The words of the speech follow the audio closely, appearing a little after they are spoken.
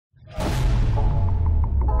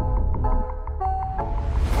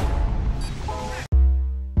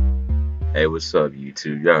Hey, what's up,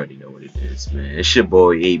 YouTube? You already know what it is, man. It's your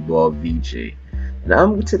boy 8Ball VJ.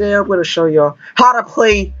 And today I'm gonna show y'all how to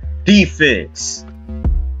play defense.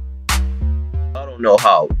 I don't know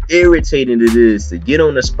how irritating it is to get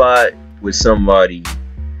on the spot with somebody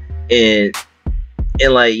and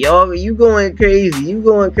like, y'all, you going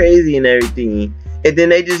crazy and everything, and then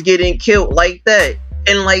they just getting killed like that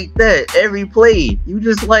and like that every play. You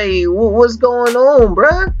just like, what's going on,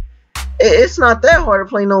 bruh? It's not that hard to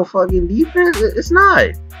play no fucking defense. It's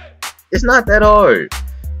not that hard.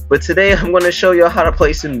 But today I'm going to show y'all how to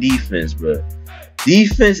play some defense, bro.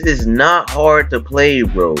 Defense is not hard to play,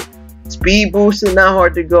 bro. Speed boost is not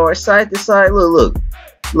hard to guard. Side to side. Look.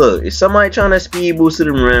 If somebody trying to speed boost to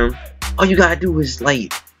the rim, all you gotta do is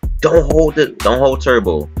like, don't hold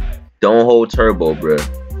turbo. Don't hold turbo, bro.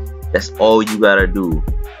 That's all you gotta do.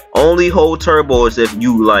 Only hold turbo is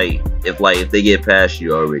if they get past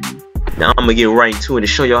you already. Now I'm gonna get right into it and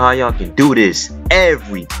show y'all how y'all can do this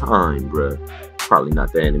every time, bruh. Probably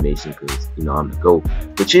not the animation because, you know, I'm the GOAT.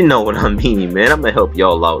 But you know what I mean, man. I'm gonna help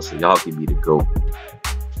y'all out so y'all can be the GOAT.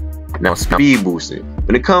 Now, speed boosting.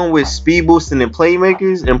 When it comes with speed boosting and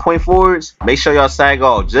playmakers and point forwards, make sure y'all sag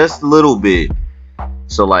off just a little bit.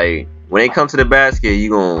 So, like, when they come to the basket, you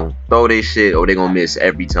gonna throw their shit or they gonna miss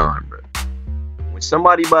every time, bro.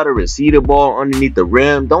 Somebody about to receive the ball underneath the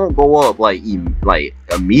rim, don't go up like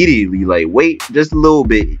immediately. Like, wait just a little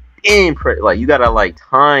bit. Like, you gotta like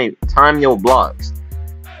time your blocks.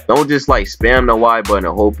 Don't just like spam the Y button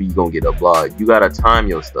and hope you gonna get a block. You gotta time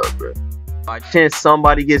your stuff, bro. By chance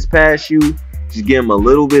somebody gets past you, just give them a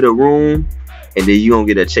little bit of room, and then you gonna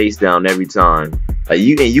get a chase down every time. Like,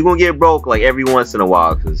 you gonna get broke like every once in a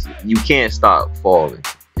while because you can't stop falling.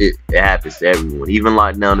 It happens to everyone, even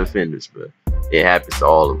lockdown defenders, bro. It happens to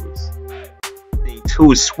all of us. Thing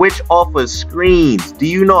two, switch off of screens. Do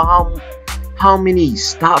you know how many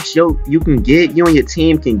stops you and your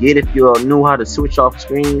team can get if you knew how to switch off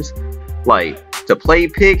screens? Like, to play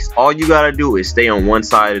picks, all you gotta do is stay on one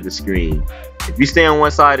side of the screen. If you stay on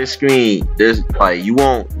one side of the screen, there's like,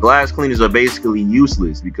 glass cleaners are basically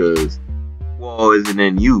useless because wall isn't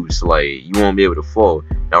in use. Like, you won't be able to fall.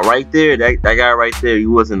 Now right there, that guy right there, he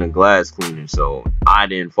wasn't a glass cleaner, so I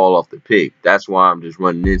didn't fall off the pick. That's why I'm just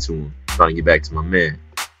running into him, trying to get back to my man.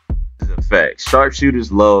 This is a fact. Sharpshooters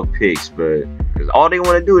love picks, bro, because all they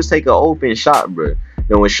want to do is take an open shot, bro.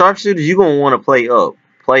 Now with sharpshooters, you're gonna want to play up.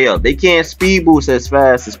 They can't speed boost as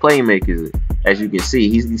fast as playmakers, as you can see.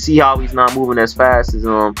 You see how he's not moving as fast as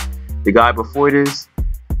the guy before this.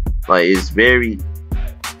 Like, it's very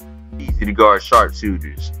easy to guard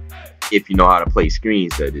sharpshooters if you know how to play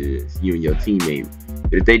screens, that is, you and your teammate.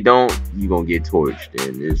 But if they don't, you're gonna get torched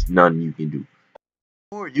and there's nothing you can do.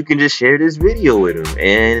 Or you can just share this video with them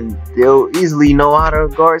and they'll easily know how to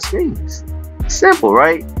guard screens. Simple,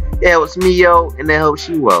 right? It helps me out and it helps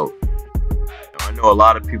you out. I know a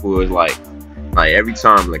lot of people is like every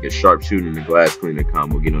time like a sharpshooter and a glass cleaner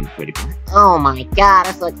combo get on the pretty boy, oh my god,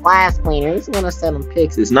 it's a glass cleaner. He's gonna send him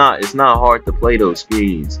picks. It's not hard to play those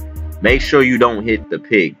screens. Make sure you don't hit the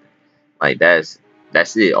pick. Like, that's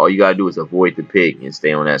it. All you gotta do is avoid the pick and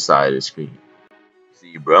stay on that side of the screen.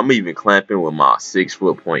 See, bro, I'm even clamping with my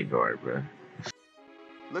 6-foot point guard, bro.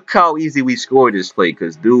 Look how easy we scored this play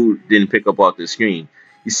because dude didn't pick up off the screen.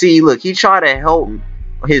 You see, look, he tried to help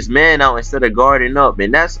his man out instead of guarding up,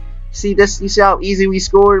 and you see how easy we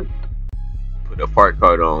scored? Put a park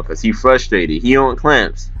card on because he frustrated. He on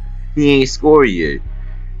clamps. He ain't scored yet.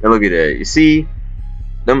 And look at that. You see,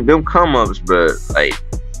 them come ups, bro.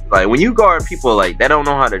 Like when you guard people like that don't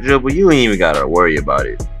know how to dribble, you ain't even gotta worry about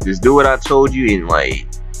it. Just do what I told you, and like,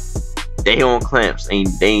 they on clamps, they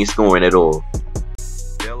ain't scoring at all.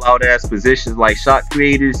 They'll out ass positions like shot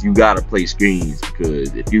creators. You gotta play screens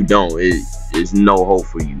because if you don't, it's no hope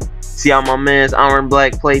for you. See how my man's Iron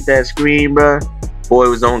Black played that screen, bro? Boy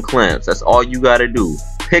was on clamps. That's all you gotta do.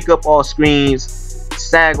 Pick up all screens,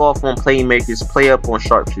 sag off on playmakers, play up on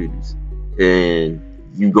sharpshooters, and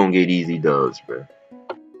you gonna get easy dubs, bro.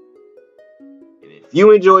 If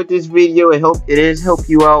you enjoyed this video, it has helped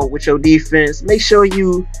you out with your defense. Make sure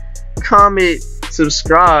you comment,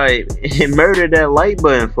 subscribe, and murder that like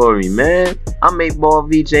button for me, man. I'm 8Ball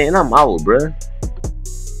VJ and I'm out, bruh.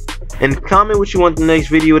 And comment what you want the next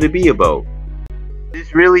video to be about.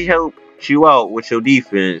 This really helps you out with your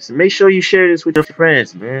defense. Make sure you share this with your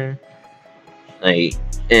friends, man. Like,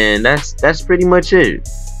 and that's pretty much it.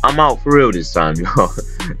 I'm out for real this time, y'all.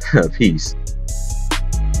 Peace.